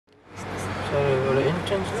So the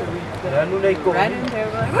entrance to right in there,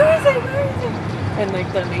 we're like, where is it? Where is it? And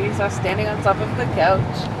like the ladies are standing on top of the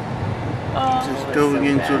couch. Oh, just going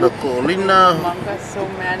into the My Colina mom got so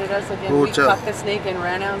mad at us again. Hotel. We caught the snake and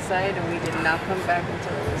ran outside, and we did not come back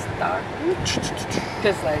until it was dark.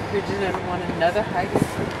 Because like we didn't want another hiding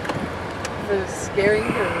for scaring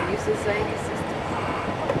her New Society sisters.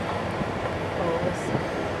 Oh, listen.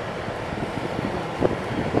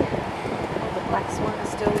 The black swan is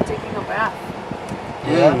still taking a bath.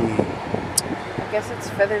 Yeah. I guess its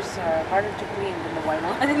feathers are harder to clean than the white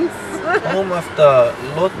ones. Home of the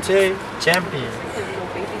Lotte champion. The little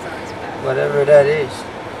babies on his back. Whatever that is.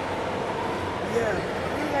 Yeah,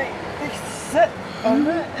 they sit on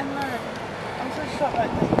it and I'm just shocked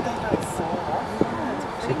they don't fall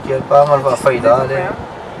off. Si quer pa magpapayda din.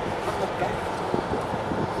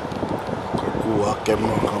 kuha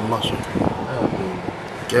camera kamas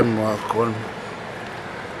camera kon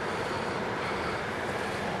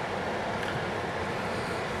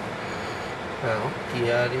Oh,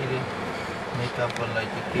 kia dili. Make up like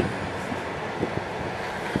a kid.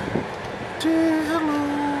 hello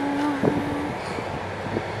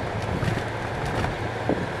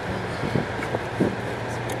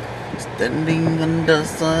standing on the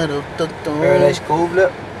side of the door. Paradise Cove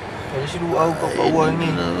lah. Ada si luau kat bawah ni.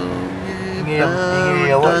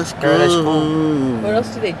 Paradise Cove. What else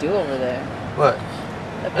do they do over there? What?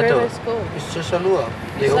 At Paradise Cove. It's just a luau.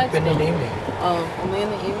 They Besides open in the the- evening. Oh, only in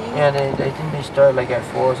the evening? Yeah, I think they start like at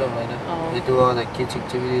 4 or something like that. Oh. They do all the kids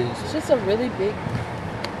activities. It's just a really big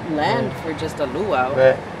land for just a luau.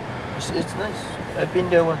 But it's nice. I've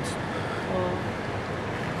been there once. Oh.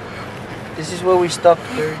 This is where we stopped.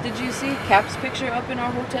 There. Did you see Cap's picture up in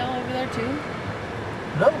our hotel over there too?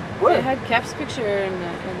 No, where? They had Cap's picture in the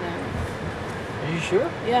Are you sure?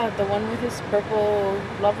 yeah, the one with his purple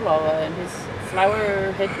love lava and his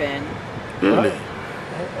flower headband. Really?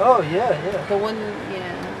 Oh yeah, yeah. The one,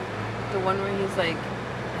 yeah, the one where he's like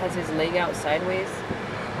has his leg out sideways.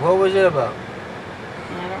 What was it about?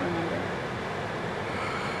 I don't remember.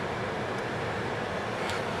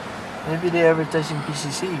 Maybe they're advertising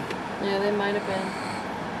PCC. Yeah, they might have been.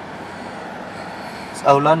 It's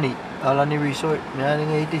Aulani Resort. May having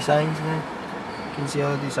 80 signs there. You can see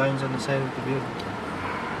all the signs on the side of the building.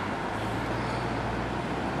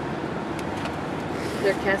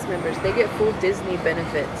 They're cast members. They get full Disney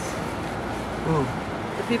benefits. Oh,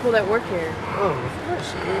 The people that work here. oh, of course.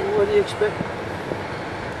 What do you expect?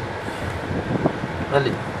 Ali,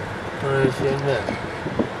 what is in there?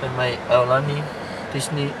 And my Aulani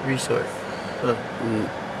Disney Resort.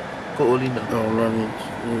 Koolina. Aulani.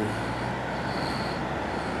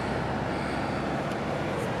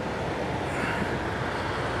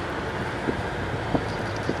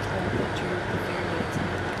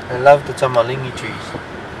 I love the tamalingi trees.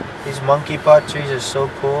 These monkey pot trees are so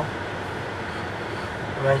cool.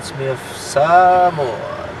 Reminds me of Samoa.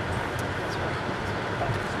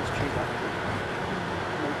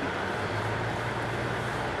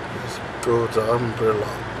 Let's go to umbrella.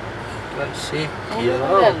 Let's see. I wonder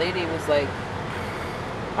why that lady was like,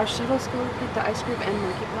 our shuttles go get the ice cream and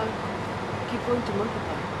monkey pod. Keep going to monkey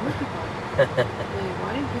pod. Monkey pod. Like,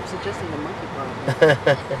 why do you keep suggesting the monkey pod?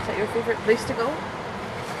 Is that your favorite place to go?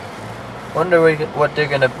 Wonder what they're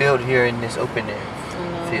gonna build here in this open air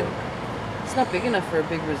field. It's not big enough for a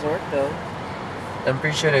big resort though. I'm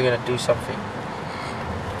pretty sure they're gonna do something.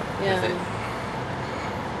 Yeah. With it.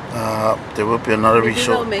 There will be another Maybe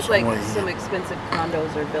resort they'll make like somewhere some here. expensive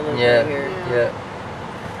condos or villas Yeah, right here. yeah.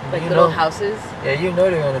 Like You little know- houses. Yeah, you know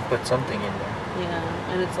they're gonna put something in there.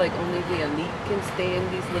 Yeah. And it's like only the elite can stay in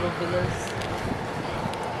these little villas.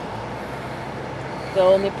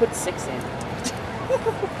 They'll only put 6 in.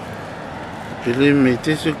 Believe me,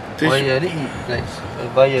 this will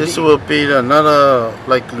be another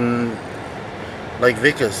like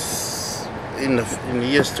Vegas in the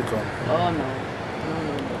years to come. Oh no.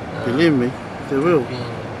 Believe me, they will.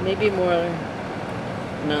 Maybe more.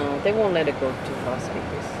 No, they won't let it go to Las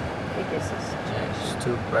Vegas. Vegas is It's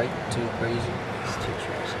too bright, too crazy. it's too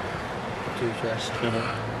trash. Too trash.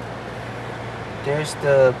 There's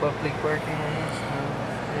the public parking areas.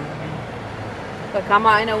 But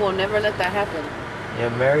Kama'aina will never let that happen. Yeah,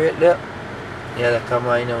 Marriott, look. Yeah, the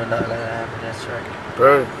Kama'aina will not let that happen. That's right.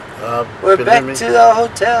 Bro, We're believe back me, to the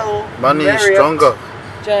hotel. money is Marriott. stronger.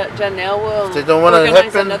 Janelle will They don't want to organize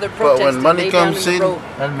happen, another but protest when and money lay down comes the in, road.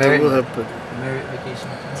 And it Marriott. will happen. Marriott vacation.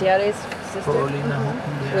 Tiare's sister. Koolina.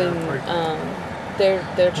 When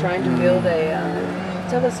they're trying to build a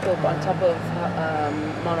telescope on top of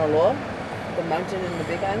Mauna Loa, the mountain in the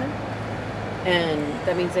Big Island, and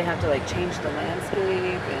that means they have to like change the landscape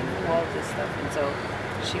and all this stuff. And so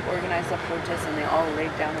she organized a protest and they all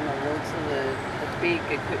laid down on the road so the big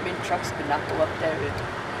equipment trucks could not go up there to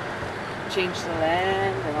change the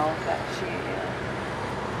land and all of that.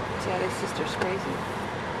 Tiare's sister's crazy.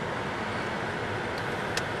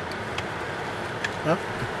 Huh?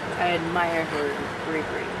 I admire her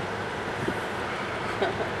bravery.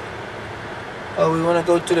 Oh, we want to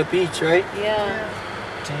go to the beach, right? Yeah.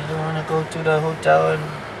 Do you want to go to the hotel and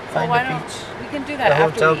find why the don't beach? we can do that The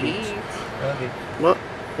after hotel we beach. eat. Okay. What?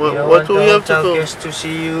 You don't What want do the we have to hotel go? guests to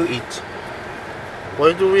see you eat?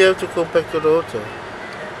 Why do we have to go back to the hotel?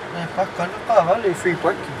 Free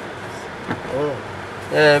parking. Oh.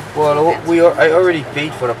 Well, I already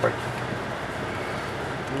paid for the parking.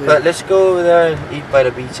 Yeah. But let's go over there and eat by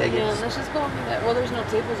the beach, I Yeah, guess. let's just go over there. Well, there's no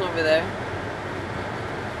tables over there.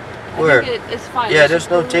 Where? I think it's fine. Yeah, Let's there's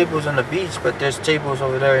just no go- tables on the beach, but there's tables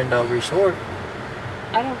over there in the resort.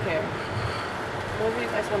 I don't care. Whatever you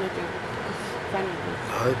guys want to do. It's fine with me.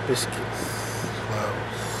 High biscuits. Wow.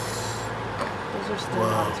 Those are still Wow.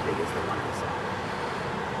 not as big as the one I saw.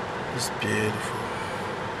 It's beautiful.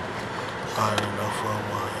 I don't know for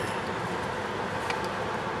why.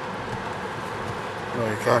 No,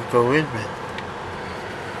 you can't go with me.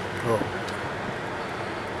 Go.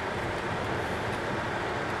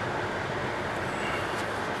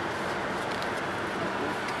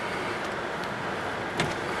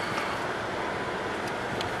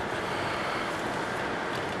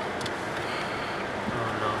 Oh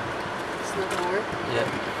no. It's not gonna work. Yeah.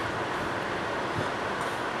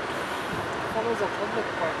 I thought it was a public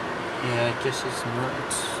park. Yeah, I guess it's not.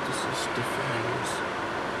 This is different, I guess.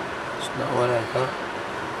 It's not what I thought.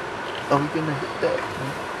 Are we gonna hit that?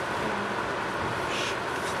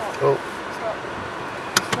 Stop. Oh. Stop.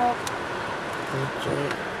 Stop. Okay.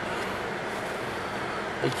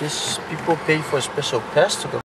 I guess people pay for a special pass to go.